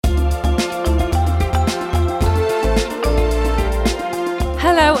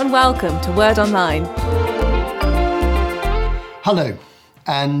and welcome to Word Online. Hello,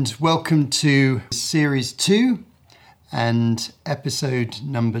 and welcome to Series 2 and episode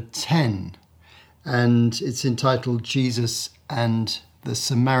number 10. And it's entitled Jesus and the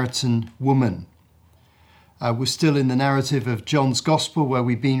Samaritan Woman. We're still in the narrative of John's Gospel, where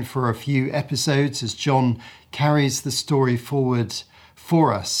we've been for a few episodes as John carries the story forward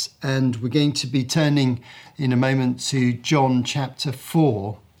for us. And we're going to be turning in a moment to John chapter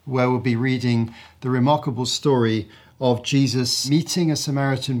 4, where we'll be reading the remarkable story of Jesus meeting a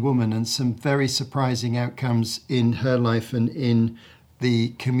Samaritan woman and some very surprising outcomes in her life and in the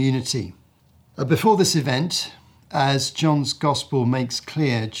community. Before this event, as John's Gospel makes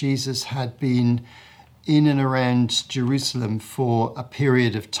clear, Jesus had been in and around Jerusalem for a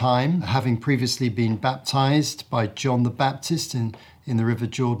period of time, having previously been baptized by John the Baptist in the River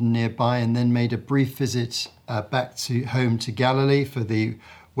Jordan nearby, and then made a brief visit back home to Galilee for the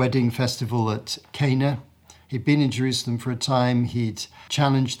wedding festival at Cana. He'd been in Jerusalem for a time. He'd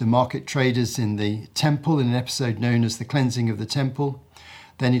challenged the market traders in the temple in an episode known as the cleansing of the temple.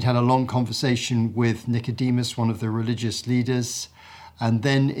 Then he'd had a long conversation with Nicodemus, one of the religious leaders. And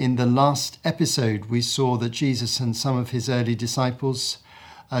then in the last episode, we saw that Jesus and some of his early disciples,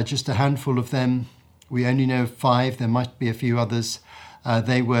 just a handful of them, we only know 5, there might be a few others,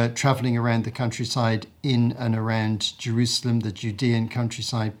 they were traveling around the countryside in and around Jerusalem, the Judean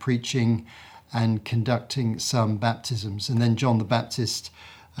countryside, preaching and conducting some baptisms. And then John the Baptist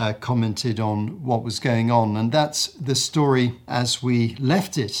commented on what was going on. And that's the story as we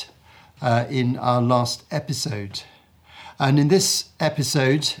left it in our last episode. And in this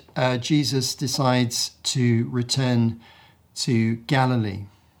episode, Jesus decides to return to Galilee.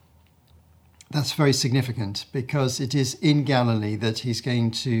 That's very significant because it is in Galilee that he's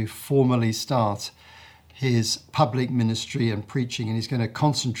going to formally start his public ministry and preaching, and he's going to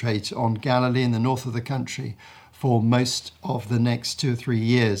concentrate on Galilee in the north of the country for most of the next 2 or 3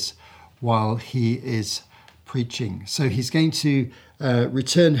 years while he is preaching. So he's going to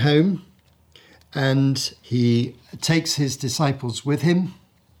return home, and he takes his disciples with him.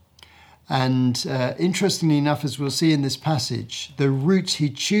 And interestingly enough, as we'll see in this passage, the route he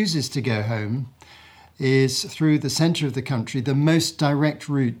chooses to go home is through the center of the country, the most direct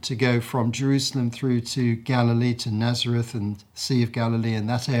route to go from Jerusalem through to Galilee, to Nazareth and Sea of Galilee and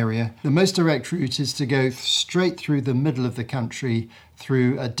that area. The most direct route is to go straight through the middle of the country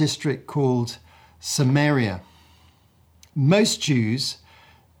through a district called Samaria. Most Jews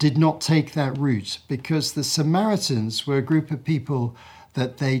did not take that route because the Samaritans were a group of people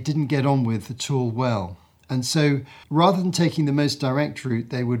that they didn't get on with at all well. And so rather than taking the most direct route,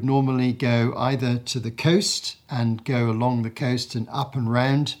 they would normally go either to the coast and go along the coast and up and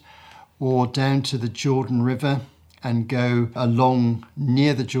round, or down to the Jordan River and go along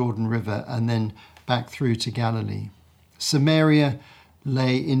near the Jordan River and then back through to Galilee. Samaria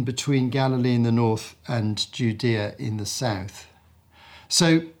lay in between Galilee in the north and Judea in the south.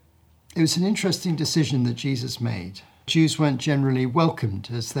 So it was an interesting decision that Jesus made. Jews weren't generally welcomed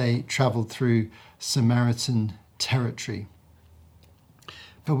as they travelled through Samaritan territory.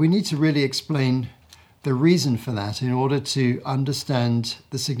 But we need to really explain the reason for that in order to understand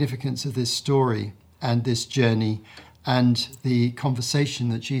the significance of this story and this journey and the conversation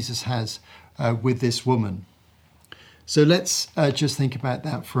that Jesus has with this woman. So let's just think about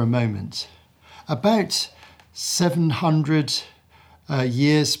that for a moment. About 700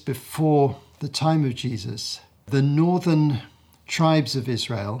 years before the time of Jesus, the northern tribes of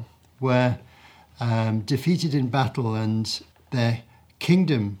Israel were defeated in battle, and their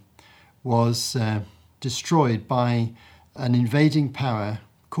kingdom was destroyed by an invading power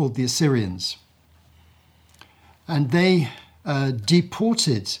called the Assyrians. And they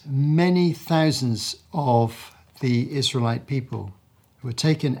deported many thousands of the Israelite people who were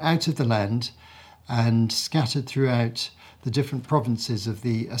taken out of the land and scattered throughout the different provinces of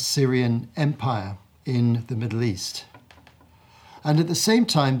the Assyrian Empire in the Middle East. And at the same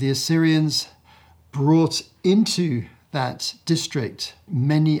time, the Assyrians brought into that district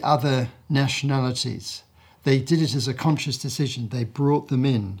many other nationalities. They did it as a conscious decision. They brought them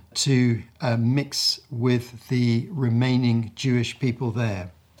in to mix with the remaining Jewish people there.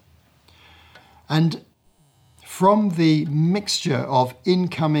 And from the mixture of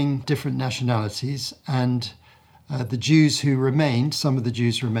incoming different nationalities and the Jews who remained, some of the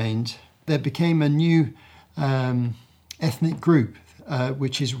Jews remained, there became a new ethnic group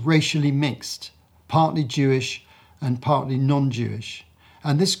which is racially mixed, partly Jewish and partly non-Jewish.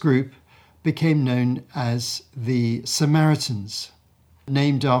 And this group became known as the Samaritans.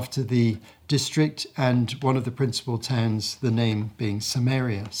 named after the district, and one of the principal towns, the name being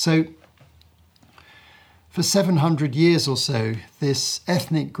Samaria. So for 700 years or so, this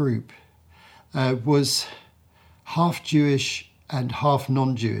ethnic group was half Jewish and half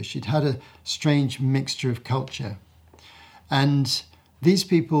non-Jewish. It had a strange mixture of culture. And these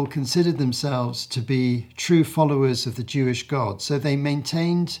people considered themselves to be true followers of the Jewish God. So they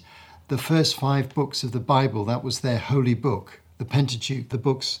maintained the first 5 books of the Bible. That was their holy book, the Pentateuch, the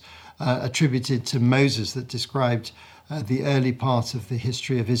books attributed to Moses that described the early part of the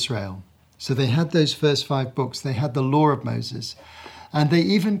history of Israel. So they had those first 5 books. They had the law of Moses. And they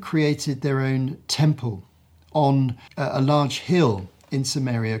even created their own temple on a large hill in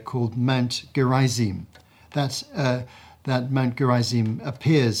Samaria called Mount Gerizim. That Mount Gerizim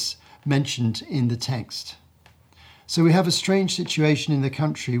appears mentioned in the text. So we have a strange situation in the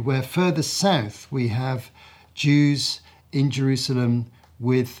country where further south we have Jews in Jerusalem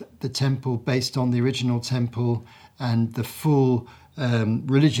with the temple based on the original temple and the full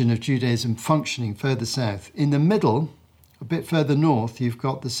religion of Judaism functioning further south. In the middle, a bit further north, you've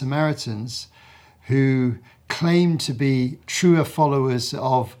got the Samaritans who claim to be truer followers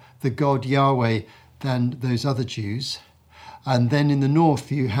of the God Yahweh than those other Jews. And then in the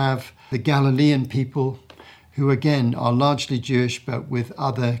north, you have the Galilean people who again are largely Jewish, but with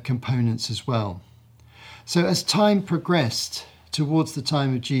other components as well. So as time progressed towards the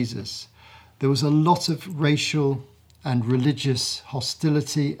time of Jesus, there was a lot of racial and religious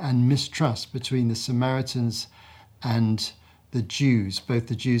hostility and mistrust between the Samaritans and the Jews, both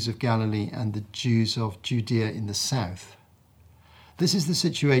the Jews of Galilee and the Jews of Judea in the south. This is the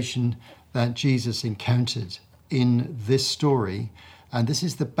situation that Jesus encountered in this story, and this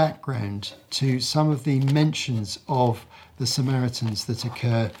is the background to some of the mentions of the Samaritans that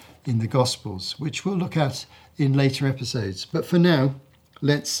occur in the Gospels, which we'll look at in later episodes. But for now,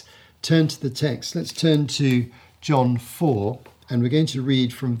 let's turn to the text. Let's turn to John 4, and we're going to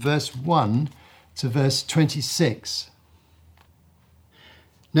read from verse 1 to verse 26.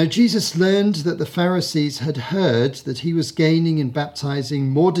 Now Jesus learned that the Pharisees had heard that he was gaining and baptizing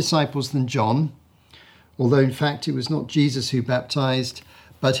more disciples than John, although in fact it was not Jesus who baptized,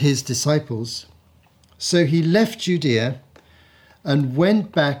 but his disciples. So he left Judea and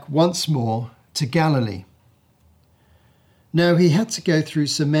went back once more to Galilee. Now he had to go through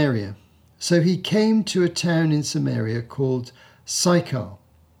Samaria. So he came to a town in Samaria called Sychar,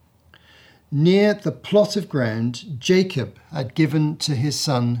 near the plot of ground Jacob had given to his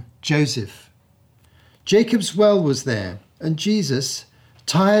son Joseph. Jacob's well was there, and Jesus,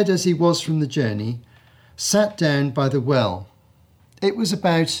 tired as he was from the journey, sat down by the well. It was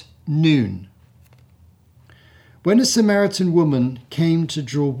about noon. When a Samaritan woman came to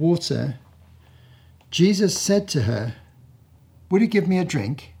draw water, Jesus said to her, "Will you give me a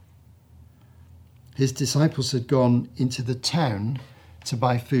drink?" His disciples had gone into the town to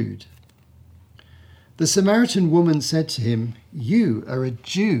buy food. The Samaritan woman said to him, "You are a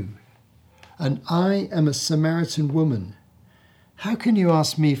Jew, and I am a Samaritan woman. How can you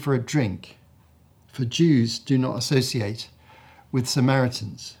ask me for a drink?" For Jews do not associate with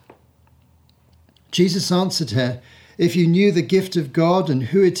Samaritans. Jesus answered her, "If you knew the gift of God and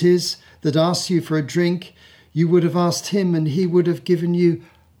who it is that asks you for a drink, you would have asked him and he would have given you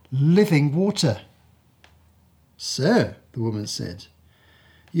living water." "Sir," the woman said,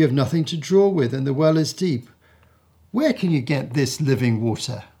 "you have nothing to draw with and the well is deep. Where can you get this living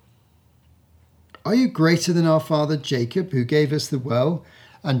water? Are you greater than our father Jacob, who gave us the well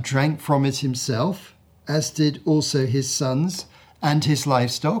and drank from it himself, as did also his sons and his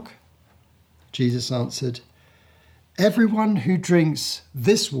livestock?" Jesus answered, "Everyone who drinks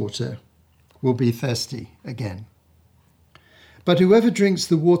this water will be thirsty again. But whoever drinks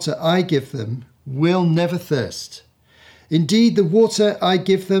the water I give them will never thirst. Indeed, the water I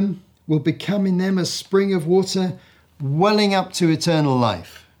give them will become in them a spring of water welling up to eternal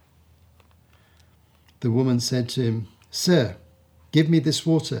life." The woman said to him, "Sir, give me this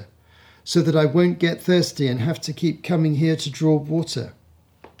water, so that I won't get thirsty and have to keep coming here to draw water."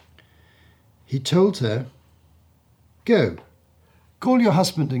 He told her, "Go, call your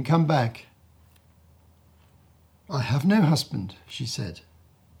husband and come back." "I have no husband," she said.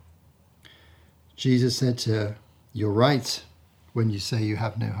 Jesus said to her, "You're right when you say you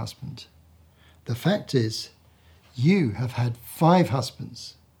have no husband. The fact is, you have had 5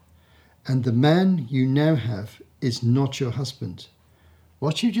 husbands, and the man you now have is not your husband.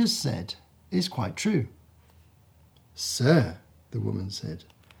 What you just said is quite true." "Sir," the woman said,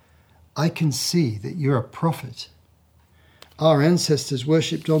 "I can see that you're a prophet. Our ancestors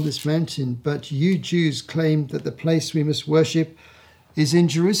worshipped on this mountain, but you Jews claim that the place we must worship is in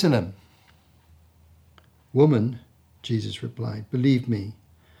Jerusalem." "Woman," Jesus replied, "believe me,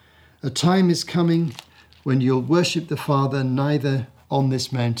 a time is coming when you'll worship the Father neither on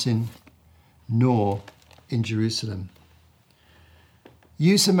this mountain nor in Jerusalem."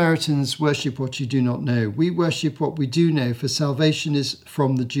 "You Samaritans worship what you do not know. We worship what we do know, for salvation is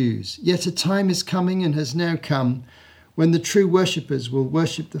from the Jews. Yet a time is coming and has now come when the true worshippers will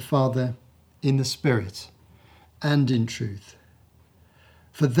worship the Father in the Spirit and in truth.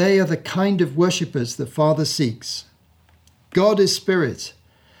 For they are the kind of worshippers the Father seeks. God is Spirit,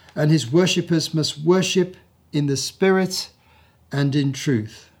 and his worshippers must worship in the Spirit and in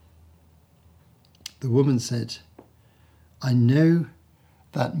truth." The woman said, "I know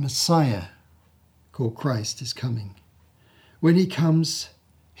that Messiah, called Christ, is coming. When he comes,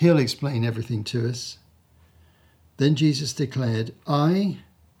 he'll explain everything to us." Then Jesus declared, "I,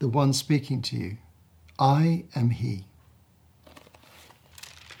 the one speaking to you, I am he."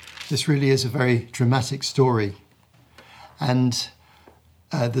 This really is a very dramatic story. And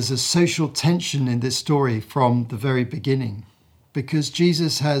there's a social tension in this story from the very beginning, because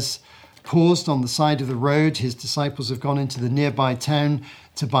Jesus has paused on the side of the road. His disciples have gone into the nearby town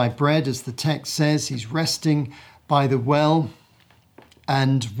to buy bread, as the text says. He's resting by the well,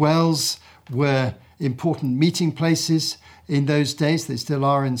 and wells were important meeting places in those days. They still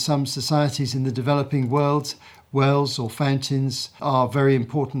are in some societies in the developing world. Wells or fountains are very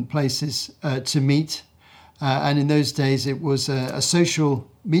important places to meet. And in those days, it was a social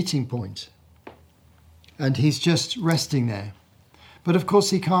meeting point. And he's just resting there. But of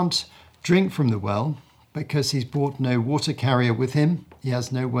course, he can't drink from the well because he's brought no water carrier with him. He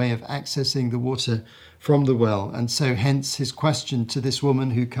has no way of accessing the water from the well. And so hence his question to this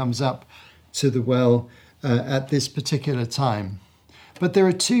woman who comes up to the well at this particular time. But there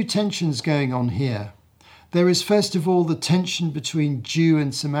are two tensions going on here. There is, first of all, the tension between Jew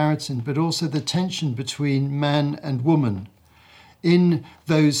and Samaritan, but also the tension between man and woman. In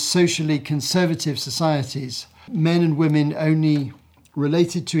those socially conservative societies, men and women only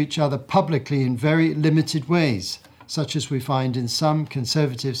related to each other publicly in very limited ways, such as we find in some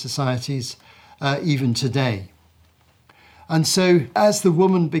conservative societies even today. And so as the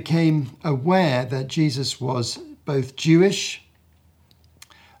woman became aware that Jesus was both Jewish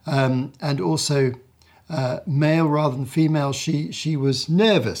and also male rather than female, she was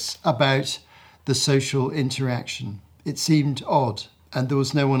nervous about the social interaction. It seemed odd, and there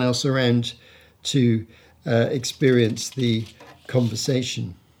was no one else around to experience the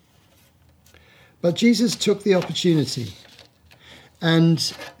conversation. But Jesus took the opportunity,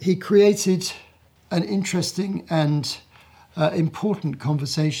 and he created an interesting and important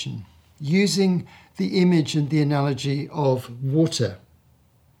conversation using the image and the analogy of water.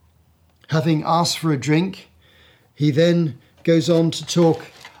 Having asked for a drink, he then goes on to talk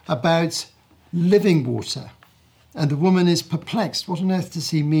about living water. And the woman is perplexed. What on earth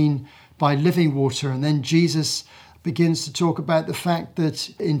does he mean by living water? And then Jesus begins to talk about the fact that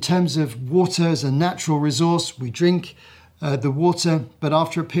in terms of water as a natural resource, we drink the water, but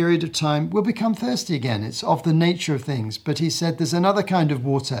after a period of time, we'll become thirsty again. It's of the nature of things. But he said there's another kind of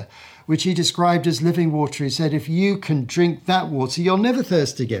water, which he described as living water. He said, if you can drink that water, you'll never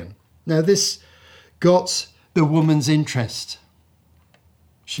thirst again. Now, this got the woman's interest.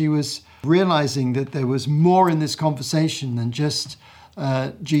 She was realizing that there was more in this conversation than just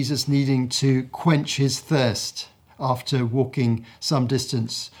Jesus needing to quench his thirst after walking some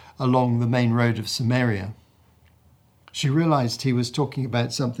distance along the main road of Samaria. She realized he was talking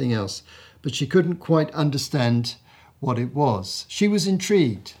about something else, but she couldn't quite understand what it was. She was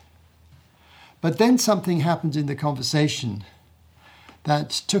intrigued. But then something happened in the conversation that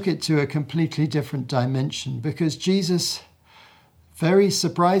took it to a completely different dimension, because Jesus, very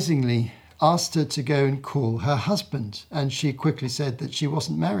surprisingly, asked her to go and call her husband. And she quickly said that she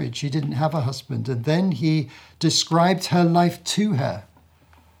wasn't married. She didn't have a husband. And then he described her life to her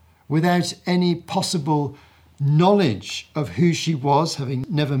without any possible knowledge of who she was, having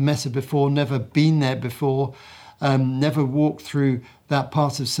never met her before, never been there before, never walked through that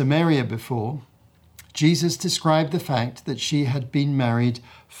part of Samaria before. Jesus described the fact that she had been married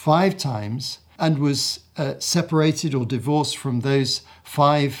 5 times and was separated or divorced from those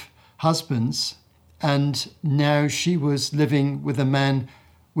 5 husbands, and now she was living with a man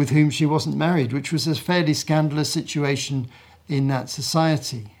with whom she wasn't married, which was a fairly scandalous situation in that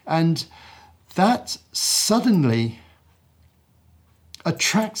society. And that suddenly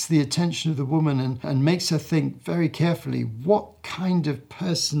attracts the attention of the woman and makes her think very carefully, what kind of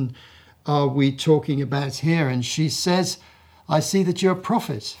person are we talking about here? And she says, I see that you're a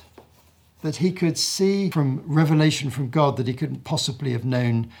prophet. that he could see from revelation from God that he couldn't possibly have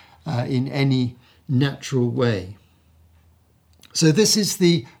known in any natural way. So this is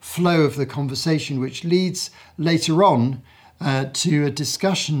the flow of the conversation, which leads later on to a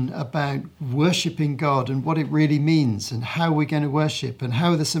discussion about worshipping God and what it really means and how we're going to worship and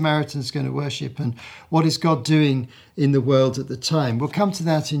how the Samaritans are going to worship and what is God doing in the world at the time. We'll come to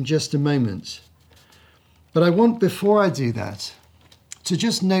that in just a moment. But I want, before I do that, to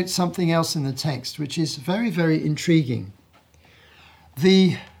just note something else in the text, which is very, very intriguing.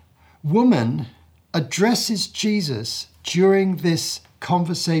 The woman addresses Jesus during this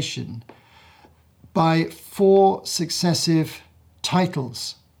conversation by 4 successive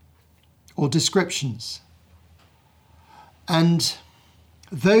titles or descriptions. And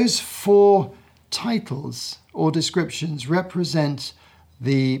those 4 titles or descriptions represent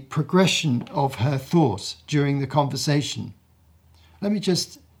the progression of her thought during the conversation. Let me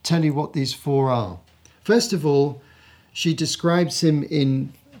just tell you what these 4 are. First of all, she describes him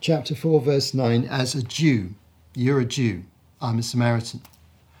in chapter 4, verse 9 as a Jew. You're a Jew. I'm a Samaritan.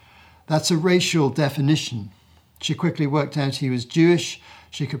 That's a racial definition. She quickly worked out he was Jewish.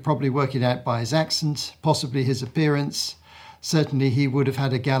 She could probably work it out by his accent, possibly his appearance. Certainly he would have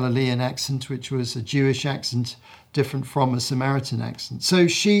had a Galilean accent, which was a Jewish accent, different from a Samaritan accent. So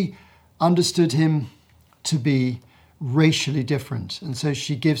she understood him to be racially different. And so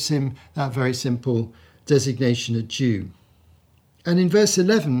she gives him that very simple designation, a Jew. And in verse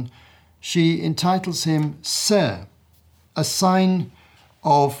 11, she entitles him Sir, a sign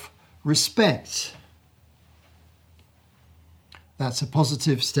of respect. That's a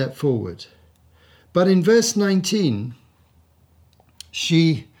positive step forward. But in verse 19,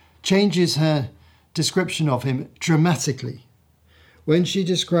 she changes her description of him dramatically when she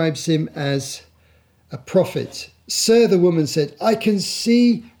describes him as a prophet. Sir, the woman said, I can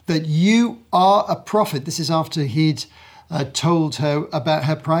see that you are a prophet. This is after he'd told her about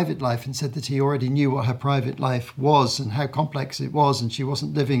her private life and said that he already knew what her private life was and how complex it was, and she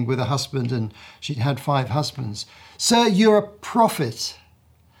wasn't living with a husband and she'd had 5 husbands. Sir, you're a prophet.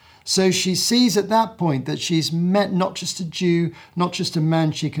 So she sees at that point that she's met not just a Jew, not just a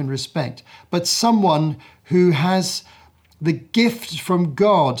man she can respect, but someone who has the gift from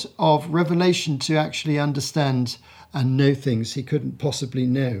God of revelation to actually understand and know things he couldn't possibly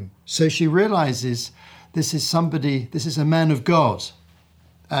know. So she realizes this is a man of God.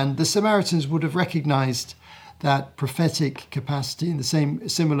 And the Samaritans would have recognized that prophetic capacity in the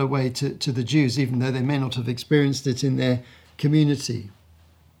similar way to the Jews, even though they may not have experienced it in their community.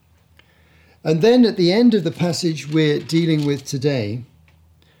 And then at the end of the passage we're dealing with today,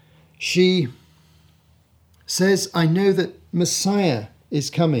 she says, I know that Messiah is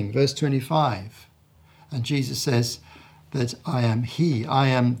coming, verse 25. And Jesus says that I am he, I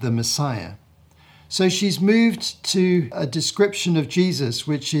am the Messiah. So she's moved to a description of Jesus,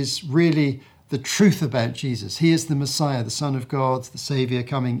 which is really the truth about Jesus. He is the Messiah, the Son of God, the Saviour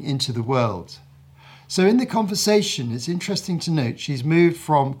coming into the world. So in the conversation, it's interesting to note, she's moved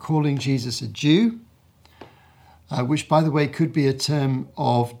from calling Jesus a Jew, which, by the way, could be a term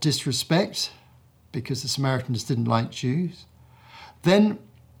of disrespect because the Samaritans didn't like Jews, then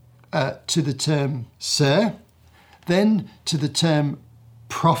to the term Sir, then to the term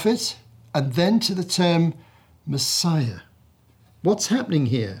prophet, and then to the term Messiah. What's happening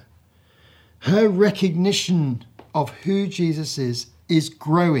here? Her recognition of who Jesus is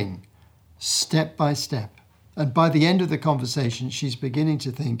growing step by step. And by the end of the conversation, she's beginning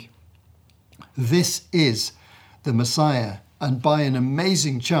to think, this is the Messiah. And by an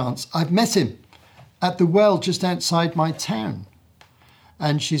amazing chance, I've met him at the well just outside my town.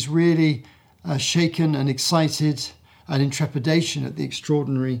 And she's really shaken and excited and in trepidation at the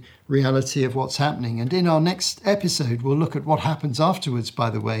extraordinary reality of what's happening. And in our next episode, we'll look at what happens afterwards, by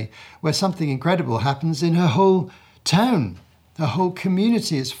the way, where something incredible happens in her whole town. Her whole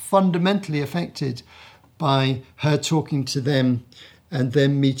community is fundamentally affected by her talking to them and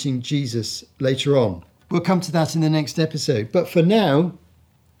them meeting Jesus later on. We'll come to that in the next episode. But for now,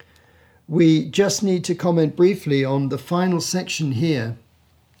 we just need to comment briefly on the final section here,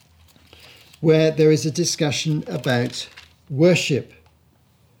 where there is a discussion about worship.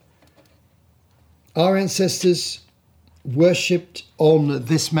 Our ancestors worshipped on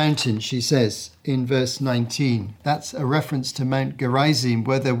this mountain, she says in verse 19. That's a reference to Mount Gerizim,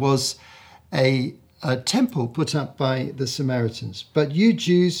 where there was a temple put up by the Samaritans. But you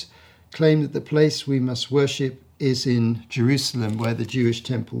Jews claim that the place we must worship is in Jerusalem, where the Jewish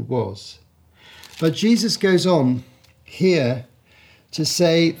temple was. But Jesus goes on here to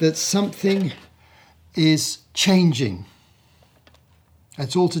say that something is changing.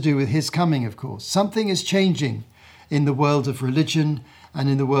 It's all to do with his coming, of course. Something is changing in the world of religion and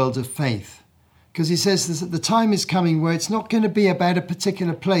in the world of faith. Because he says that the time is coming where it's not going to be about a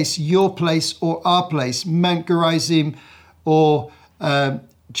particular place, your place or our place, Mount Gerizim or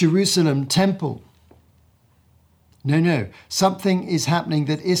Jerusalem temple. No. Something is happening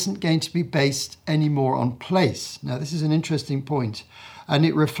that isn't going to be based anymore on place. Now, this is an interesting point, and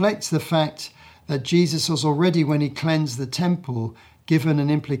it reflects the fact that Jesus was already, when he cleansed the temple, given an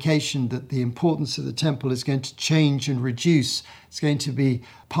implication that the importance of the temple is going to change and reduce. It's going to be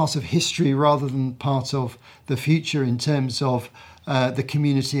part of history rather than part of the future in terms of the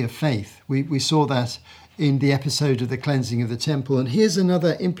community of faith. We saw that in the episode of the cleansing of the temple. And here's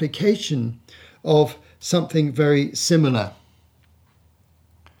another implication of something very similar.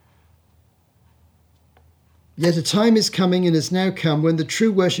 Yet a time is coming and has now come when the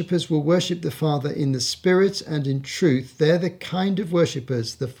true worshippers will worship the Father in the Spirit and in truth. They're the kind of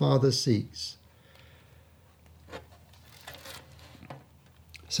worshippers the Father seeks.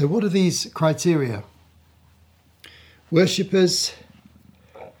 So what are these criteria? Worshippers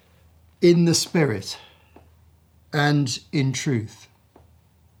in the Spirit and in truth.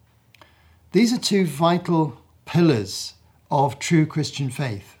 These are two vital pillars of true Christian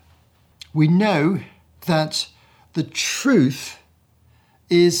faith. We know that the truth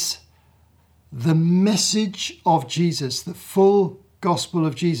is the message of Jesus, the full gospel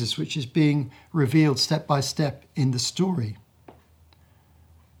of Jesus, which is being revealed step by step in the story.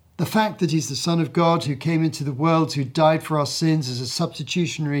 The fact that he's the Son of God who came into the world, who died for our sins as a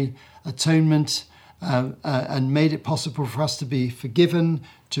substitutionary atonement, and made it possible for us to be forgiven,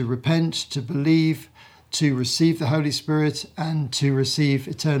 to repent, to believe, to receive the Holy Spirit, and to receive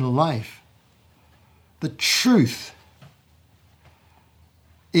eternal life. The truth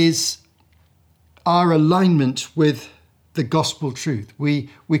is our alignment with the gospel truth. We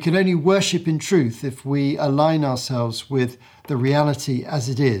can only worship in truth if we align ourselves with the reality as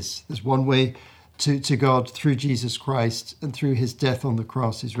it is. There's one way to God through Jesus Christ and through his death on the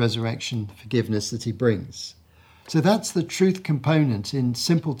cross, his resurrection, forgiveness that he brings. So that's the truth component in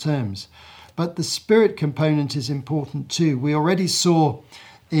simple terms. But the spirit component is important too. We already saw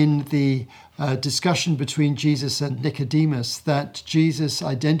in the discussion between Jesus and Nicodemus that Jesus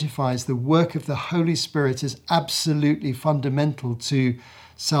identifies the work of the Holy Spirit as absolutely fundamental to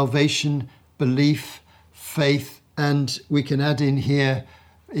salvation, belief, faith, and we can add in here,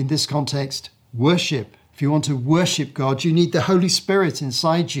 in this context, worship. If you want to worship God, you need the Holy Spirit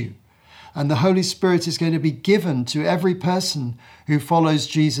inside you. And the Holy Spirit is going to be given to every person who follows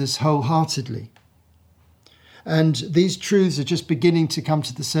Jesus wholeheartedly. And these truths are just beginning to come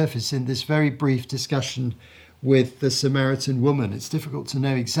to the surface in this very brief discussion with the Samaritan woman. It's difficult to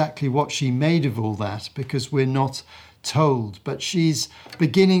know exactly what she made of all that because we're not told. But she's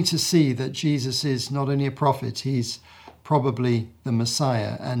beginning to see that Jesus is not only a prophet, he's probably the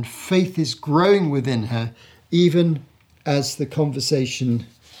Messiah. And faith is growing within her even as the conversation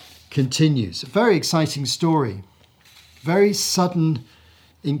continues. A very exciting story. Very sudden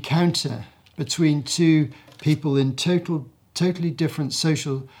encounter between two people in totally different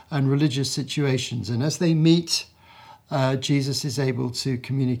social and religious situations. And as they meet, Jesus is able to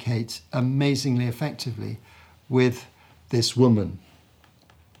communicate amazingly effectively with this woman.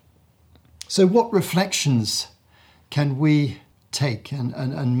 So what reflections can we take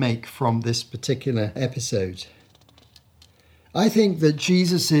and make from this particular episode? I think that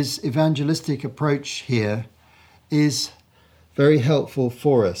Jesus' evangelistic approach here is very helpful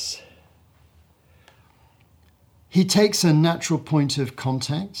for us. He takes a natural point of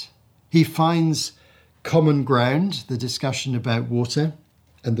contact. He finds common ground, the discussion about water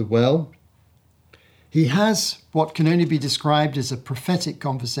and the well. He has what can only be described as a prophetic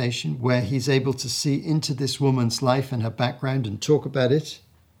conversation where he's able to see into this woman's life and her background and talk about it.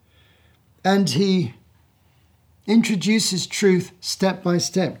 And he introduces truth step by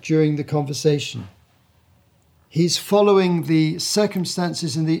step during the conversation. He's following the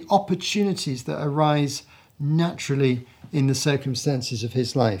circumstances and the opportunities that arise naturally in the circumstances of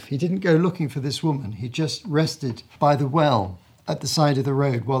his life. He didn't go looking for this woman. He just rested by the well at the side of the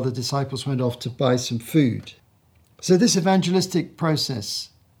road while the disciples went off to buy some food. So this evangelistic process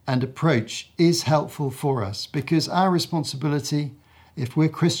and approach is helpful for us because our responsibility, if we're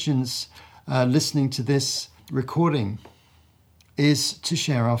Christians listening to this recording, is to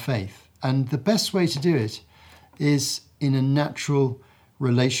share our faith. And the best way to do it is in a natural,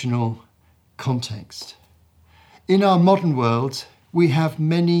 relational context. In our modern world, we have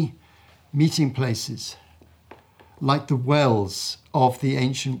many meeting places, like the wells of the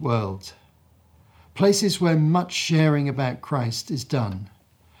ancient world, places where much sharing about Christ is done.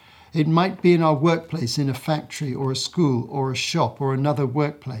 It might be in our workplace, in a factory or a school or a shop or another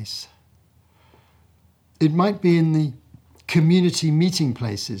workplace. It might be in the community meeting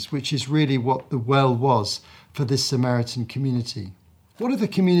places, which is really what the well was for this Samaritan community. What are the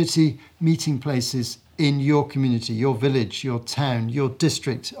community meeting places in your community, your village, your town, your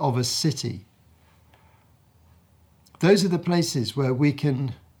district of a city? Those are the places where we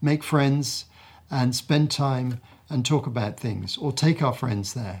can make friends and spend time and talk about things, or take our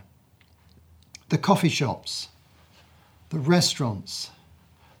friends there. The coffee shops, the restaurants,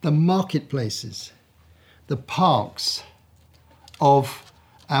 the marketplaces, the parks of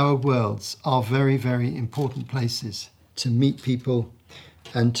our worlds are very, very important places to meet people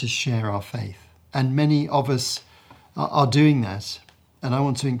and to share our faith. And many of us are doing that. And I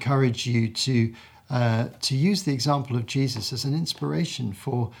want to encourage you to use the example of Jesus as an inspiration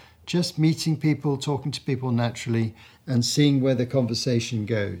for just meeting people, talking to people naturally, and seeing where the conversation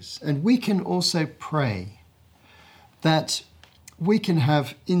goes. And we can also pray that we can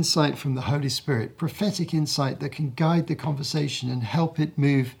have insight from the Holy Spirit, prophetic insight that can guide the conversation and help it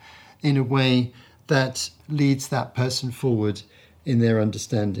move in a way that leads that person forward in their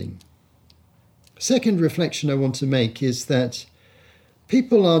understanding. Second reflection I want to make is that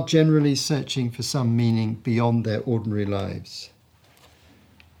people are generally searching for some meaning beyond their ordinary lives.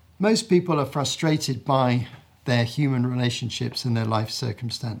 Most people are frustrated by their human relationships and their life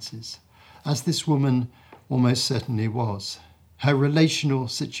circumstances, as this woman almost certainly was. Her relational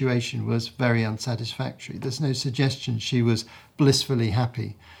situation was very unsatisfactory. There's no suggestion she was blissfully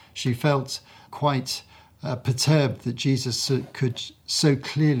happy. She felt quite perturbed that Jesus could so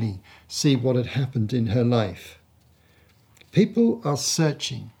clearly see what had happened in her life. People are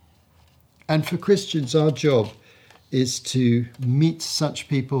searching. And for Christians, our job is to meet such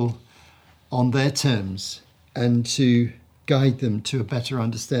people on their terms and to guide them to a better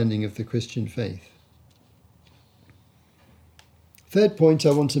understanding of the Christian faith. Third point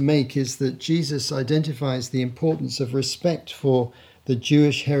I want to make is that Jesus identifies the importance of respect for the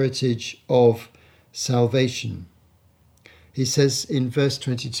Jewish heritage of salvation. He says in verse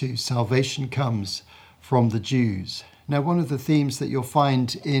 22, salvation comes from the Jews. Now, one of the themes that you'll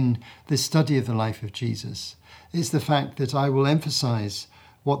find in this study of the life of Jesus is the fact that I will emphasize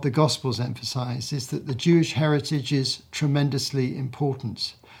what the Gospels emphasize, is that the Jewish heritage is tremendously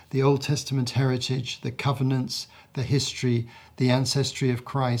important. The Old Testament heritage, the covenants, the history, the ancestry of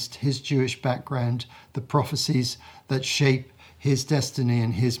Christ, his Jewish background, the prophecies that shape his destiny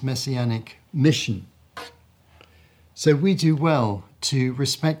and his messianic mission. So we do well to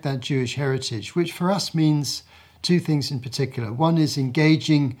respect that Jewish heritage, which for us means two things in particular. One is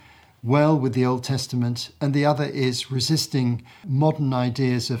engaging well with the Old Testament, and the other is resisting modern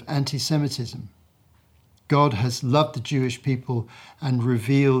ideas of anti-Semitism. God has loved the Jewish people and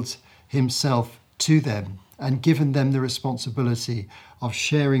revealed himself to them and given them the responsibility of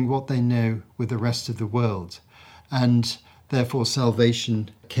sharing what they know with the rest of the world. And therefore salvation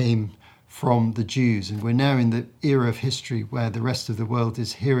came from the Jews. And we're now in the era of history where the rest of the world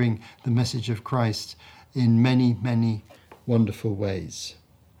is hearing the message of Christ in many, many wonderful ways.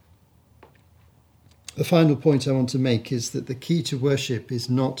 The final point I want to make is that the key to worship is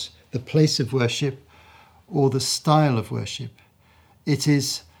not the place of worship or the style of worship. It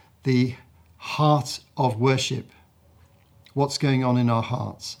is the heart of worship. What's going on in our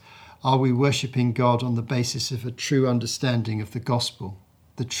hearts? Are we worshipping God on the basis of a true understanding of the gospel,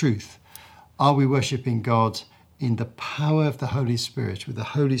 the truth? Are we worshipping God in the power of the Holy Spirit, with the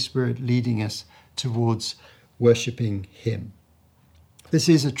Holy Spirit leading us towards worshipping him? This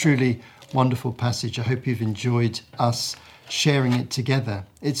is a truly wonderful passage. I hope you've enjoyed us sharing it together.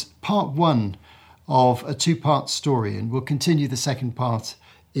 It's part one of a two-part story, and we'll continue the second part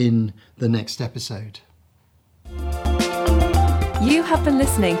in the next episode. You have been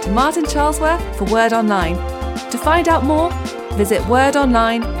listening to Martin Charlesworth for Word Online. To find out more, visit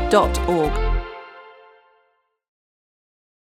wordonline.org.